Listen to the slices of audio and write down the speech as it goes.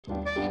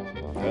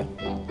Okay.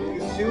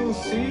 You still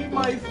see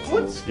my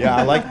foot? Yeah,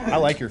 I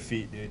like your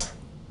feet, dude.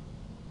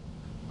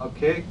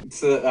 Okay,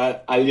 it's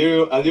a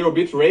little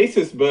bit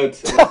racist,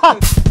 but.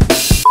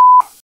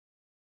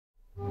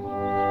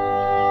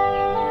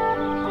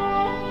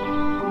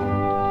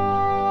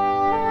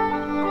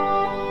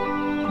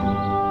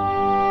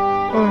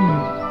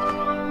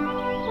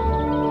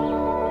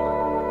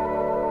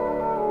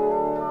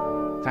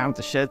 Time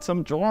to shed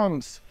some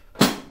drums.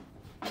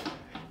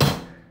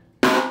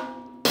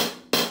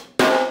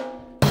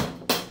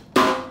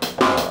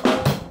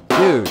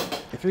 Dude,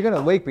 if you're gonna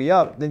wake me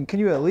up, then can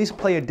you at least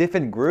play a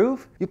different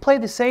groove? You play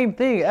the same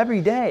thing every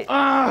day.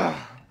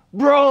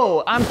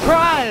 Bro, I'm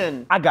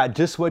trying. I got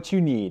just what you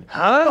need.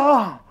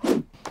 Huh?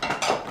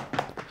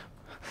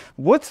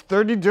 What's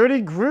 30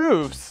 Dirty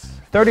Grooves?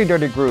 30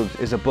 Dirty Grooves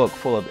is a book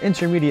full of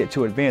intermediate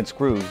to advanced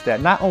grooves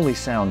that not only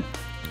sound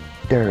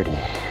dirty,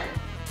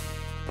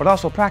 but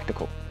also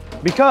practical.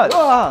 Because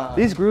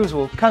these grooves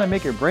will kind of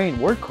make your brain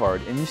work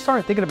hard and you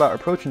start thinking about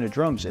approaching the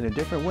drums in a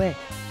different way.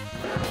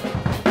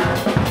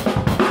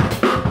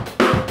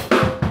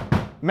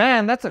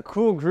 Man, that's a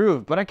cool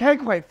groove, but I can't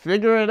quite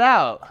figure it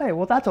out. Hey,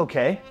 well that's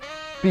okay.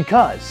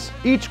 Because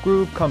each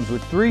groove comes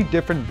with 3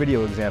 different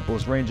video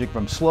examples ranging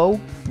from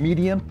slow,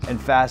 medium, and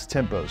fast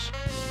tempos.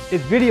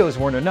 If videos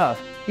weren't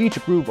enough,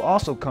 each groove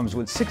also comes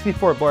with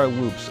 64-bar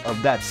loops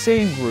of that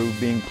same groove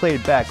being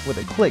played back with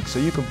a click so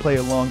you can play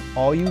along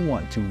all you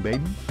want to,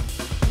 baby.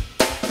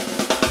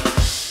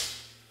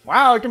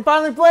 Wow, I can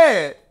finally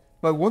play it.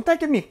 But won't that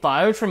get me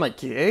fired from my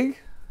gig?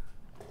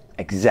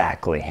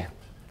 Exactly.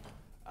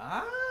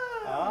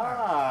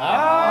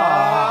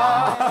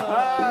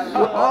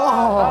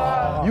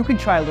 You can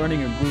try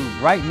learning a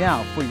groove right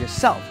now for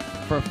yourself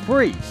for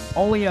free,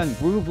 only on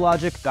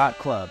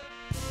groovelogic.club.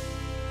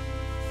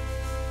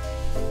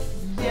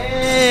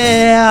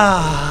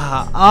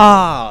 Yeah!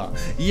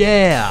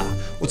 Yeah!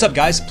 What's up,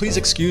 guys? Please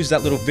excuse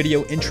that little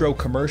video intro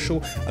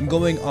commercial. I'm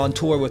going on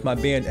tour with my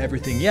band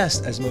Everything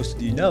Yes, as most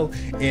of you know,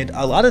 and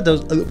a lot of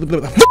those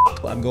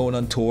I'm going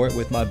on tour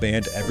with my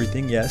band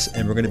Everything Yes,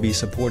 and we're going to be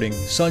supporting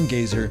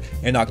Sungazer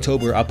in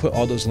October. I'll put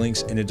all those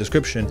links in the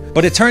description.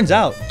 But it turns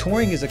out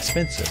touring is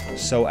expensive,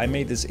 so I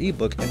made this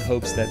ebook in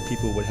hopes that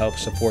people would help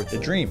support the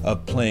dream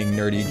of playing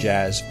nerdy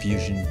jazz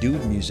fusion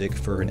dude music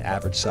for an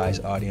average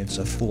size audience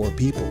of 4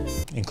 people,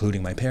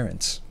 including my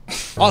parents.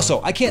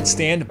 Also, I can't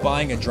stand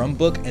buying a drum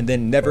book and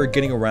then never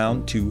getting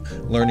around to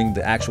learning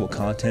the actual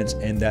contents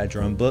in that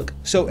drum book.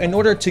 So in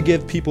order to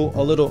give people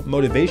a little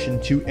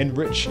motivation to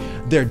enrich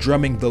their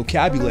drumming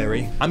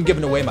vocabulary, I'm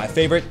giving away my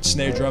favorite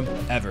snare drum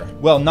ever.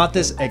 Well, not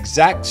this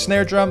exact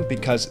snare drum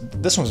because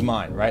this one's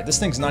mine, right? This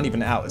thing's not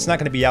even out. It's not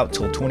gonna be out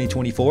till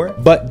 2024.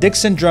 But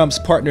Dixon Drums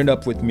partnered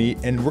up with me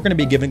and we're gonna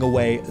be giving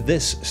away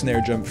this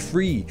snare drum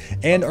free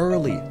and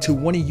early to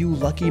one of you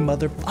lucky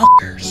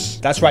motherfuckers.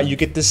 That's right, you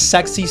get this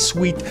sexy,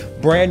 sweet,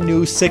 brand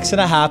new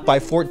 6.5 by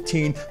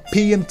 14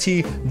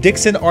 PMT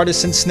Dixon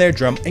Artisan snare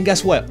drum, and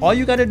guess what? All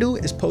you gotta do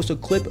is post a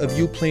clip of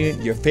you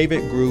playing your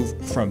favorite groove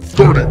from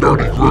 30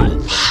 Dirty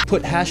Grooves.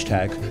 Put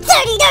hashtag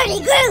 30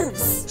 Dirty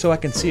Grooves so I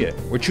can see it.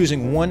 We're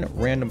choosing one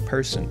random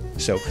person,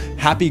 so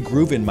happy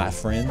grooving, my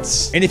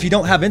friends. And if you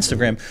don't have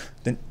Instagram,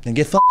 then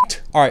get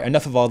fucked. All right,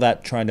 enough of all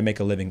that trying to make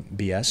a living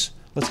BS.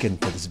 Let's get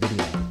into this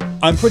video.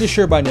 I'm pretty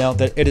sure by now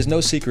that it is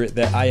no secret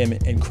that I am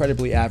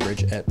incredibly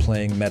average at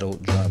playing metal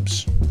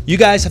drums. You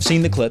guys have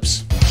seen the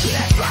clips.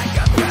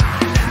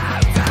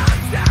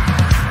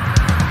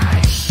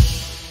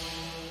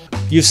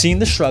 You've seen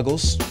the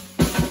struggles.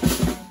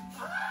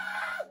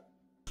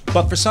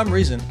 But for some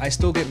reason, I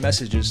still get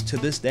messages to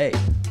this day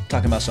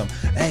talking about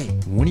hey,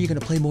 when are you gonna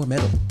play more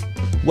metal?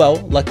 Well,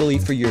 luckily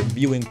for your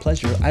viewing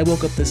pleasure, I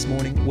woke up this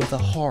morning with a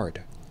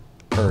hard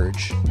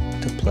urge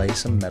to play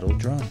some metal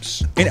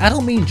drums. And I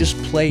don't mean just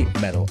play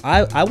metal.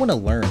 I want to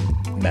learn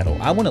metal.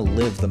 I want to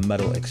live the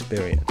metal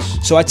experience.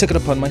 So I took it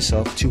upon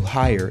myself to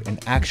hire an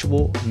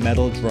actual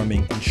metal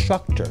drumming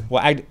instructor.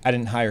 Well, I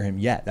didn't hire him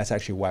yet. That's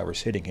actually why we're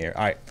sitting here.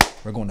 All right,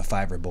 we're going to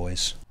Fiverr,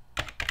 boys.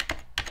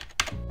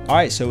 All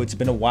right, so it's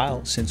been a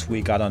while since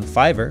we got on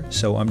Fiverr,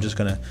 so I'm just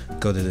gonna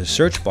go to the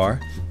search bar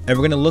and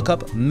we're gonna look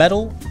up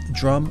metal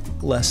drum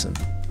lesson.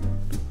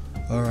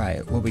 All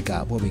right, what we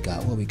got?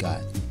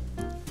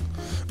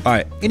 All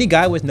right, any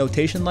guy with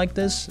notation like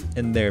this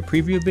in their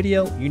preview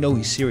video, you know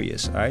he's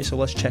serious. All right, so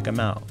let's check him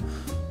out.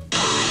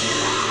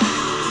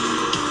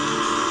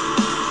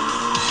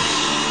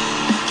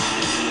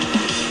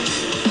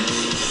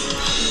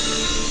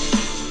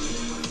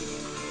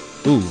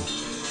 Ooh.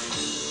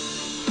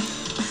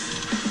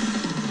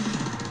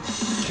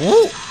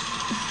 Ooh.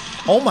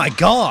 Oh my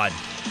God.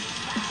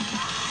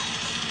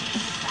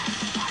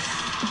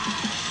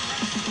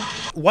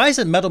 Why is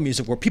it metal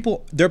music where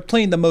they're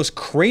playing the most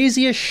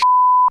craziest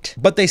shit,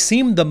 but they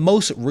seem the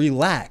most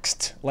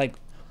relaxed? Like,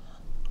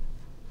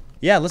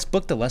 yeah, let's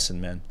book the lesson,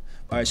 man.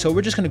 All right, so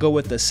we're just gonna go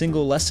with the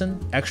single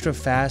lesson, extra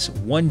fast,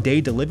 1-day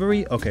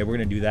delivery. Okay, we're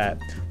gonna do that.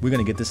 We're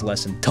gonna get this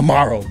lesson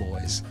tomorrow,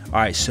 boys. All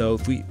right, so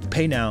if we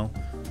pay now,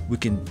 we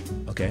can,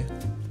 okay.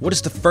 What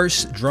is the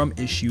first drum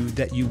issue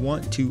that you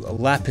want to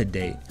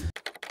lapidate?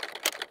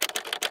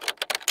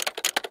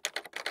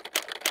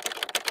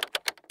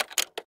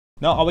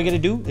 No, all we gotta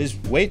do is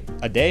wait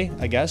a day,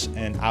 I guess,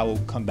 and I will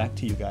come back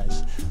to you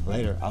guys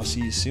later. I'll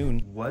see you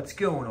soon. What's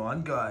going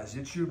on, guys?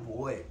 It's your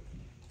boy,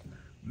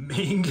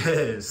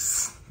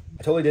 Mingus.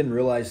 I totally didn't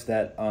realize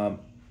that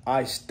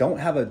I don't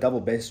have a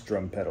double bass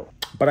drum pedal,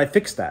 but I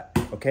fixed that,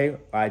 okay?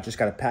 I just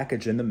got a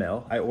package in the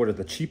mail. I ordered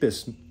the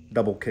cheapest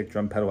double kick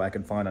drum pedal I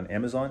can find on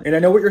Amazon. And I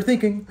know what you're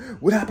thinking.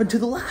 What happened to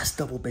the last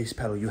double bass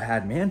pedal you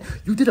had, man?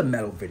 You did a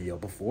metal video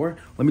before.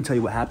 Let me tell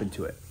you what happened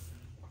to it.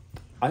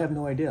 I have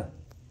no idea.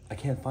 I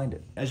can't find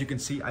it. As you can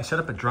see, I set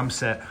up a drum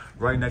set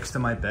right next to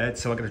my bed.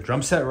 So I got a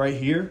drum set right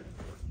here.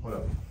 Hold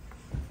up.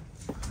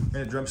 And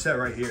a drum set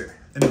right here.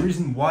 And the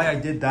reason why I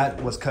did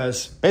that was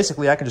because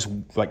basically I can just,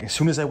 like, as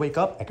soon as I wake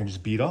up, I can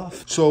just beat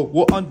off. So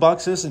we'll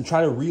unbox this and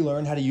try to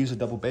relearn how to use a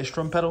double bass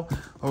drum pedal.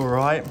 All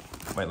right.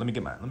 Wait, let me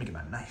get my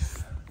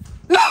knife.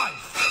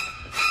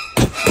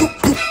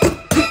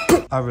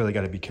 I really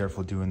got to be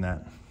careful doing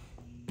that.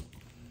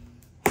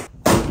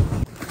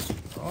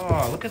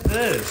 Oh, look at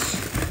this.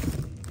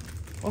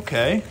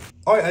 Okay.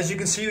 All right, as you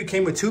can see, it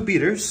came with 2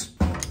 beaters.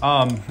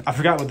 I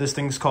forgot what this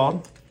thing's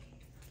called,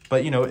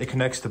 but you know, it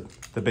connects to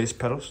the bass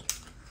pedals.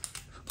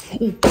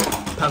 Ooh.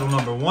 Pedal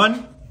number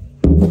 1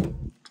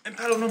 and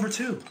pedal number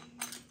 2.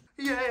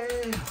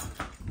 Yay!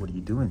 What are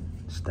you doing,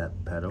 step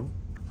pedal?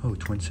 Oh,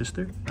 twin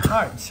sister. All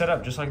right, set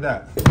up just like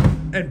that.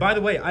 And by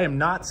the way, I am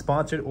not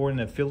sponsored or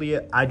an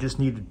affiliate. I just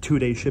needed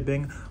 2-day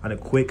shipping on a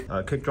quick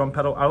kick drum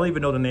pedal. I don't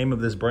even know the name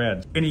of this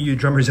brand. Any of you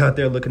drummers out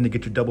there looking to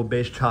get your double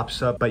bass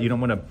chops up, but you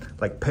don't want to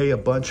like pay a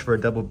bunch for a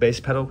double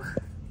bass pedal,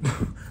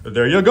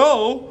 there you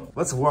go.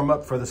 Let's warm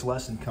up for this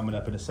lesson coming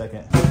up in a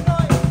second.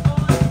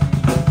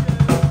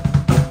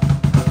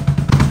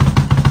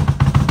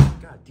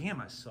 God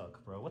damn, I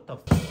suck, bro. What the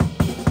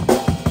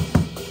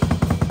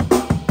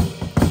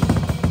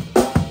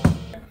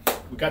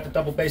Got the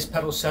double bass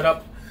pedal set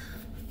up.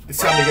 It's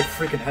time to get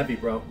freaking heavy,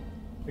 bro.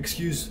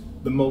 Excuse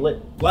the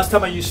mullet. Last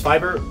time I used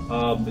fiber,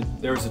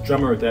 there was a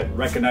drummer that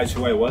recognized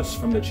who I was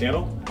from the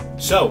channel.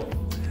 So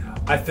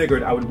I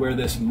figured I would wear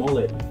this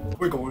mullet.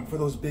 We're going for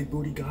those big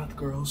booty goth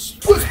girls.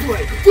 Let's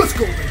play. Let's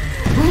go,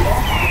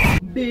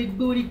 baby. Big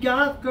booty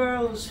goth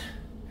girls.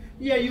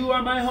 Yeah, you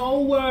are my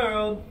whole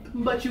world,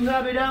 but you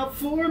have it out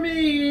for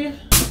me.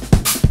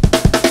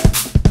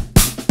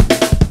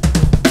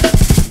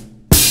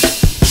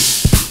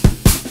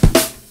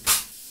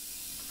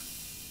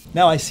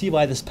 Now I see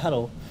why this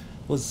pedal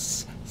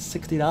was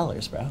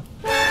 $60, bro.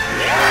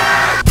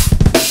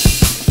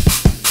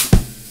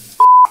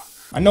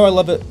 I know I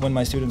love it when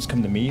my students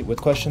come to me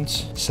with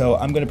questions, so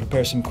I'm gonna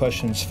prepare some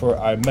questions for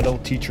our metal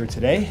teacher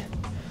today.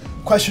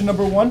 Question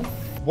number 1,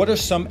 what are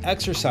some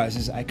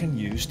exercises I can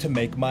use to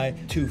make my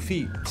 2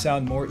 feet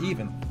sound more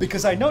even?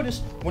 Because I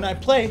noticed when I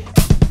play,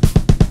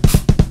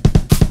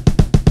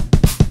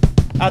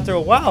 after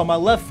a while, my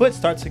left foot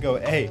starts to go,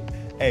 hey,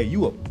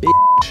 you a bitch.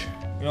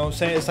 You know what I'm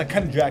saying? It's like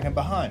kind of dragging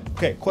behind.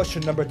 Okay,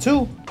 question number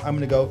 2, I'm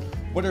gonna go,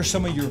 what are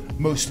some of your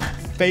most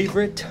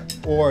favorite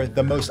or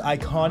the most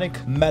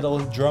iconic metal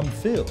drum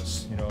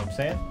fills? You know what I'm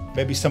saying?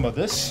 Maybe some of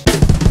this,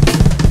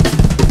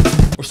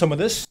 or some of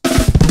this.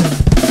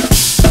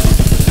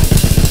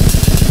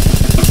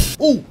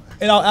 Ooh,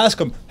 and I'll ask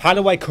them, how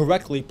do I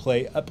correctly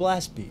play a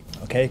blast beat?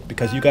 Okay,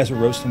 because you guys were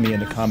roasting me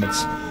in the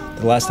comments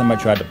the last time I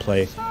tried to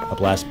play a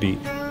blast beat.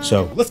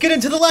 So let's get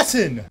into the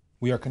lesson.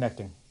 We are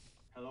connecting.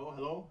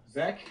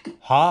 Zach?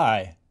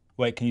 Hi.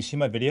 Wait, can you see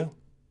my video?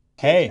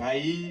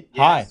 Hey.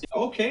 Yes. Hi.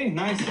 Okay,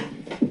 nice.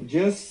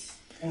 Just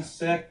a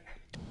sec.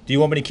 Do you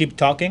want me to keep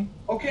talking?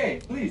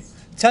 Okay, please.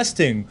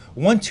 Testing.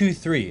 1, 2,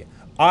 3.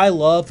 I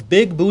love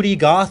big booty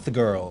goth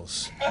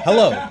girls.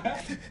 Hello.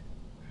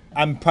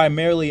 I'm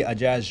primarily a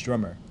jazz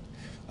drummer.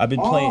 I've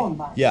been playing.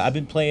 Nice. Yeah,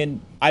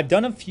 I've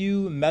done a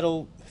few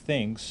metal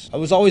things. I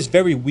was always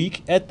very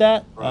weak at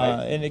that,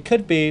 right. And it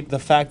could be the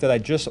fact that I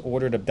just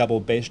ordered a double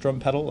bass drum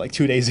pedal like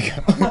 2 days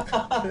ago.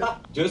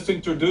 Just to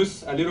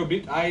introduce a little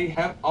bit, I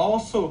have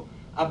also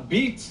a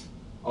bit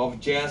of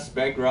jazz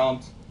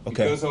background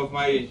because of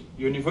my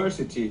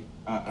university.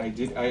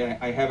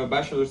 I have a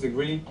bachelor's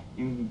degree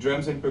in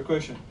drums and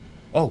percussion.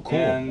 Oh, cool.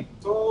 And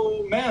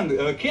so, man,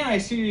 can I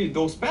see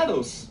those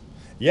pedals?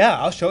 Yeah,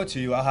 I'll show it to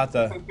you. I'll have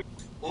to.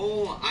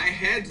 Oh,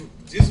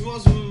 this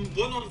was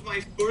one of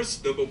my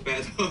first double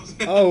pedals.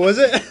 Oh, was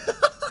it?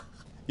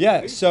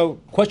 Yeah, so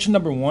question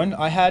number 1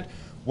 I had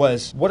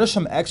was, what are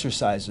some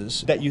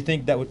exercises that you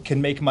think that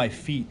can make my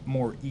feet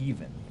more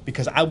even?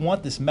 Because I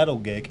want this metal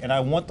gig and I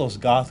want those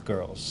goth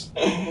girls.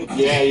 Yeah,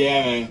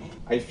 man.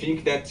 I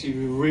think that it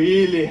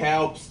really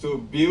helps to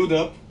build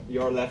up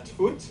your left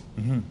foot,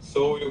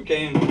 so you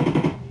can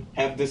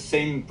have the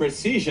same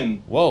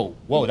precision. Whoa,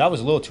 that was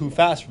a little too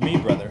fast for me,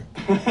 brother.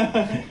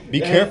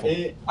 Be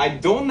careful. I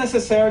don't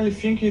necessarily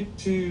think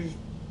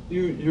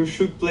you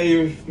should play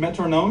with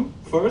metronome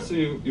first.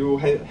 You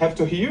have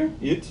to hear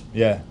it.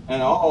 Yeah.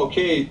 And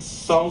okay, it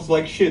sounds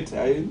like shit.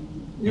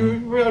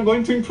 We are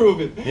going to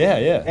improve it.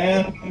 Yeah.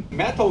 And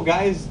metal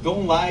guys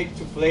don't like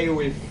to play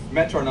with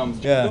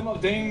metronomes. Yeah. Some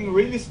of them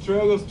really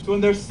struggle to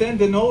understand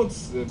the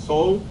notes.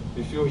 So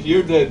if you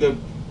hear the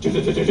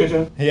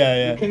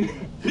Yeah. You can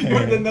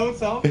figure the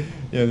notes out.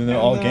 Yeah, then they're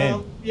all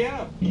game.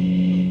 Yeah.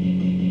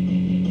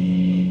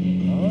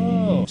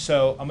 Oh.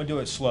 So I'm gonna do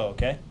it slow,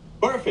 okay?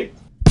 Perfect.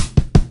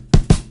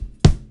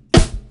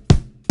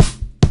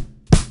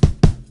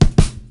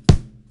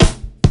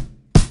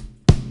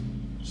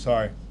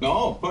 Sorry.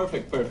 No,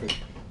 perfect.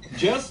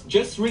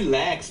 Just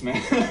relax,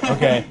 man.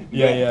 Okay.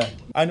 Yeah.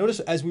 I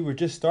noticed as we were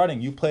just starting,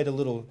 you played a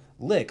little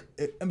lick.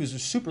 It was a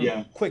super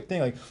quick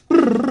thing, like.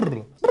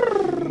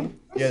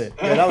 Yeah,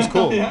 that was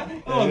cool. Yeah.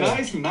 Oh,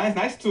 nice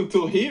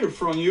to hear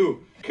from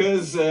you.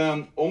 Cause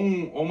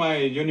on my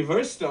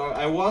university,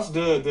 I was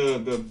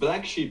the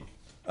black sheep.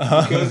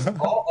 Because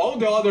all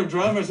the other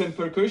drummers and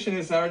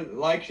percussionists are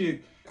like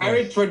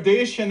very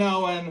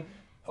traditional and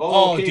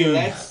dude.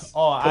 let's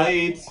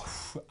play it.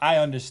 I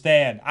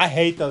understand. I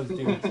hate those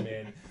dudes,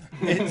 man.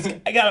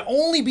 I gotta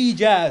only be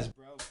jazz,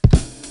 bro.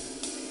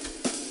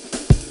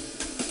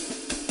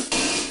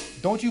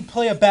 Don't you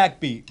play a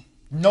backbeat?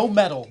 No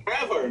metal.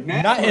 Never.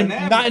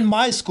 Not in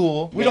my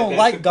school. We don't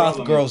like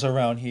goth girls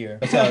around here.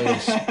 That's how it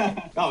is.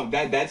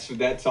 No,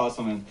 that's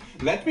awesome, man.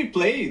 Let me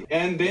play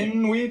and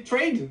then we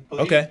trade.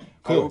 Okay,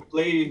 cool. I will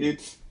play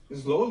it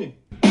slowly.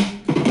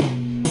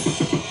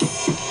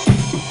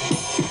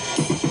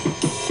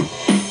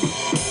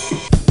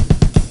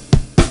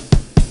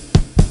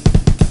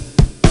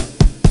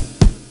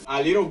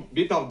 A little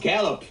bit of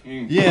gallop.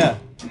 Yeah.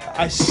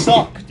 I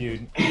suck,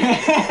 dude.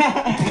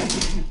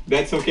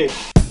 That's okay.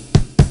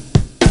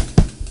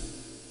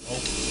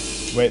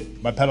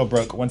 Wait, my pedal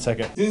broke. 1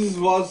 second. This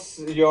was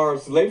your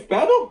slave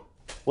pedal?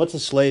 What's a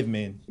slave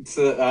mean? It's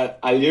a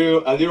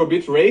little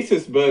bit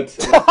racist, but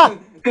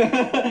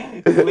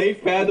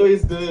slave pedal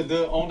is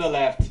the on the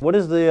left. What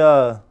is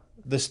the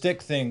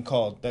stick thing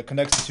called that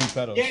connects the two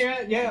pedals?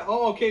 Yeah.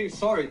 Oh, okay.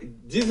 Sorry.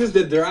 This is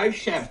the drive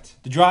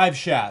shaft. The drive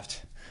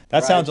shaft. That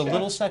Drive sounds a shaft.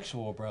 little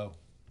sexual, bro.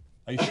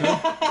 Are you sure?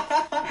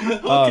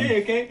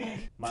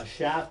 Okay. My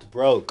shaft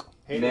broke.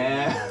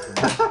 Nah.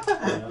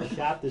 The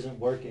shaft isn't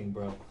working,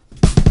 bro.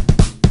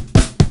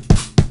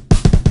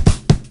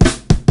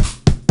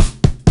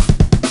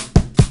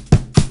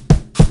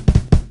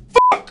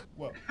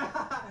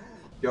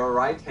 Your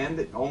right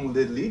hand on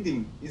the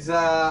leading is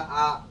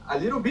a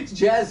little bit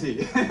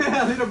jazzy,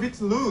 a little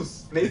bit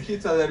loose. Make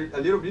it a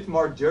little bit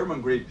more German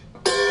grip.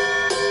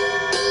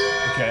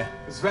 Okay.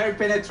 It's very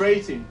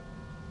penetrating.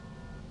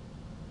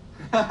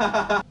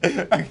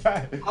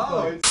 Okay.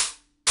 Oh, it's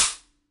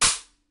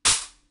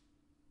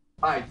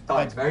tight,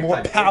 Like very more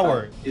tight.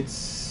 power.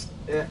 It's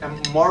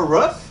more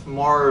rough,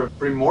 more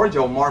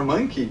primordial, more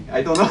monkey.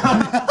 I don't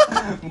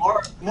know.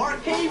 more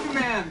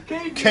caveman.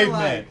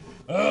 Caveman.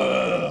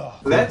 Ugh.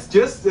 Let's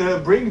just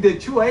bring the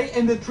 2A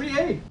and the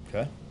 3A.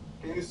 Okay.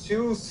 Can you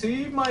still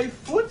see my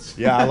foot?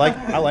 Yeah, I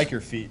like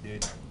your feet,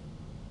 dude.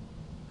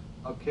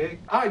 Okay.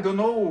 I don't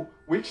know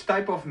which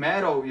type of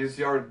metal is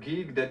your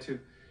gig that you...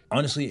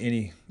 Honestly,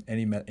 any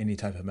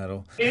type of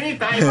metal. Any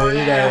type of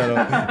metal.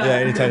 Yeah,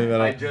 any type of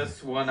metal. I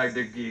just wanted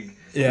the gig.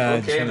 Yeah, okay,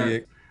 I just wanna man.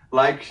 get...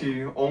 Like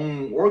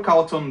on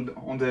workout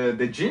on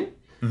the gym,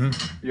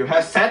 you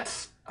have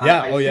sets.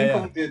 Yeah, I think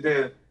on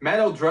the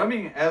metal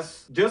drumming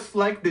as just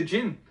like the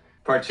gym,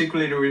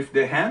 particularly with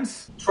the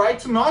hands. Try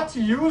to not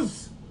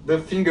use the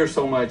finger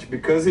so much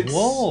because it's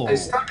a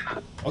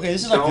stamina. Okay,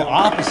 this is like the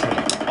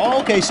opposite. Oh,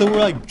 okay, so we're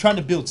like trying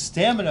to build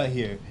stamina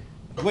here.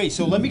 Wait,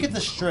 so let me get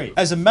this straight.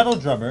 As a metal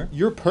drummer,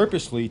 you're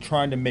purposely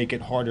trying to make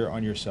it harder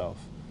on yourself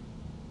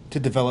to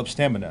develop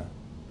stamina.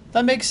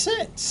 That makes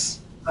sense.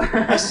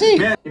 I see.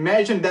 Man,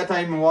 imagine that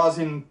I was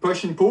in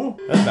push and pull.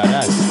 That's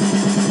badass.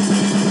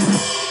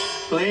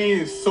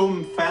 Playing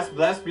some fast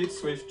blast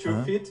beats with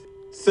 2 feet.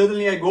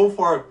 Suddenly I go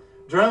for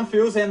drum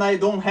fills and I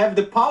don't have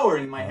the power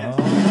in my hands.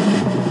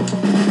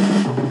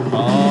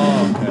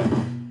 Oh, okay.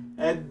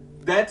 And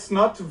that's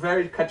not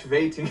very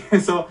captivating.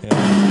 So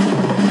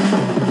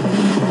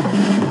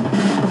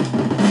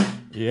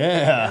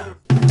Yeah.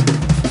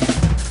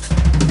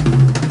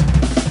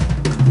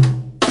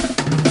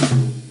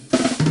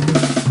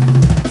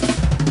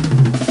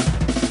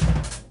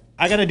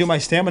 I gotta do my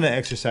stamina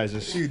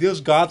exercises. Dude,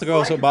 those goth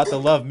girls are about to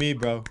love me,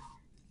 bro.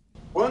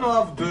 one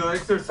of the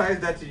exercises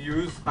that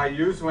I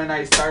use when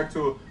I start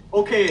to,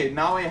 okay,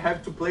 now I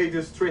have to play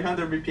this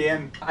 300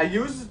 BPM. I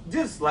use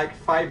this like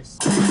 5.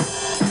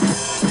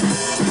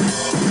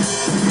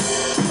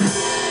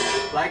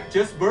 Like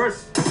just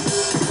burst.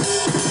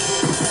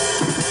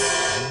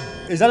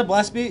 Is that a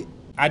blast beat?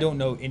 I don't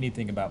know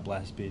anything about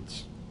blast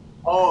beats.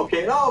 Oh,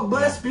 okay. Oh,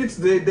 blast beats,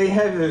 they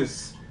have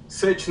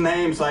such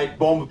names like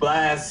bomb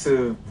blast,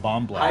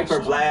 Bomb blast.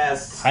 hyper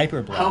blast,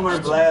 Hyper blast. hammer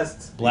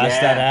blast.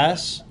 Blast that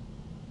ass?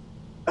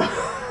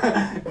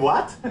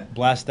 What?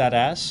 Blast that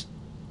ass?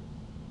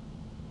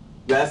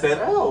 Blast that?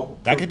 Oh.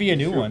 That could be a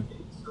new one.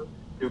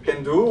 You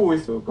can do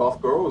with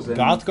goth girls. And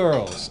Goth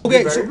girls.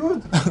 okay, Okay, very so,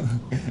 good.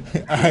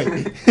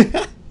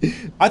 alright.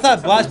 I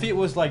thought blast beat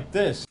was like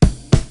this.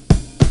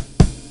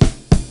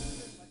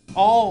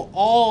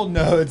 All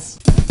notes.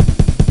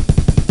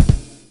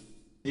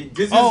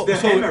 This is Oh, the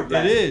so hammer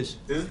blast. it is.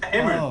 This is the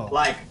hammer. Oh.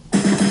 Like.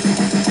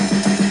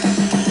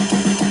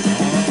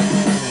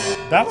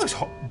 That looks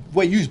hard.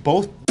 Wait, use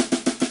both?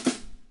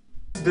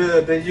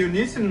 The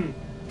unison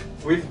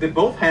with the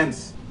both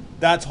hands.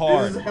 That's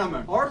hard. This is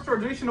hammer. Or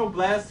traditional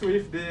blast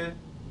with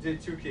the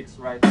two kicks,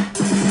 right?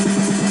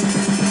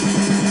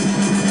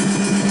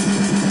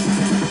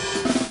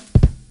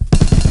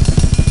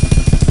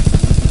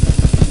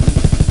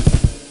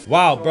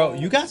 Wow, bro,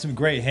 you got some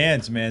great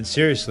hands, man.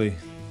 Seriously.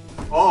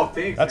 Oh,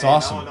 thanks. That's man.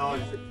 awesome. No,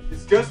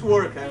 it's just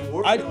work.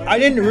 I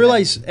didn't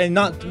realize, and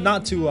not to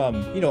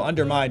you know,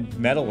 undermine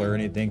metal or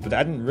anything, but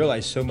I didn't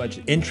realize so much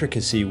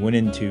intricacy went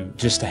into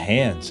just the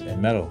hands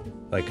and metal.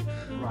 Like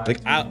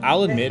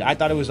I'll admit, I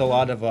thought it was a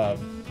lot of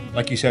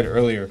like you said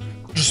earlier,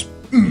 just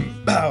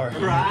power.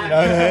 Right. You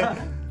know what I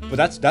mean?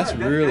 But that's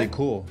really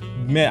cool.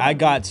 Man, I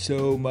got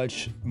so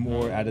much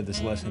more out of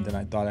this lesson than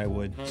I thought I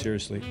would.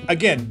 Seriously.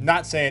 Again,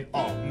 not saying,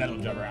 oh, metal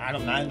drummer,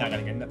 I'm not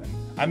gonna get nothing.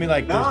 I mean,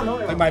 like,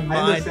 like my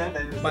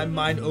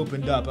mind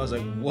opened up. I was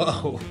like,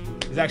 whoa,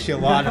 there's actually a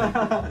lot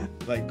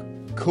of like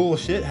cool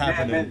shit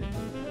happening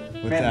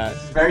with that.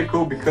 This is very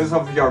cool because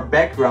of your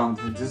background.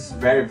 This is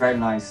very, very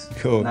nice.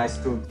 Cool. Nice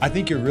too. I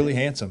think you're really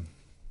handsome.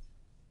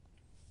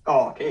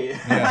 Oh, okay.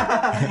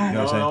 Yeah. You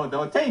know what I'm saying?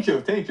 No.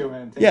 Thank you,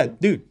 man. Thank you.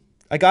 Dude.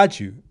 I got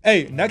you.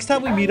 Hey, next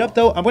time we meet up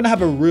though, I'm gonna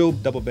have a real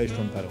double bass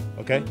drum pedal,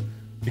 okay?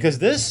 Because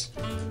this,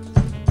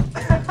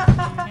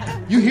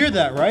 you hear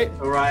that, right?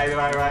 Right.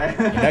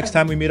 Next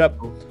time we meet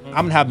up,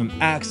 I'm gonna have them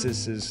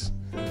axes.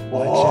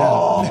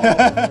 Oh,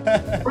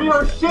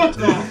 real shit,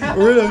 man.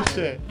 Real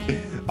shit.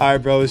 All right,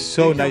 bro. It's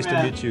so nice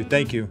to meet you.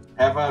 Thank you.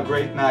 Have a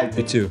great night.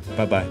 You too.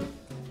 Bye bye.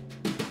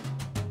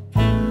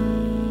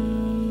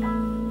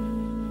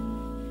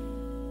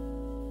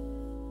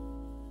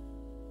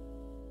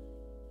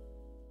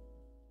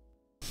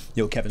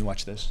 Yo, Kevin,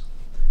 watch this.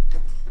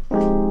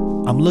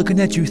 I'm looking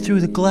at you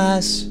through the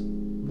glass.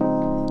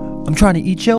 I'm trying to eat your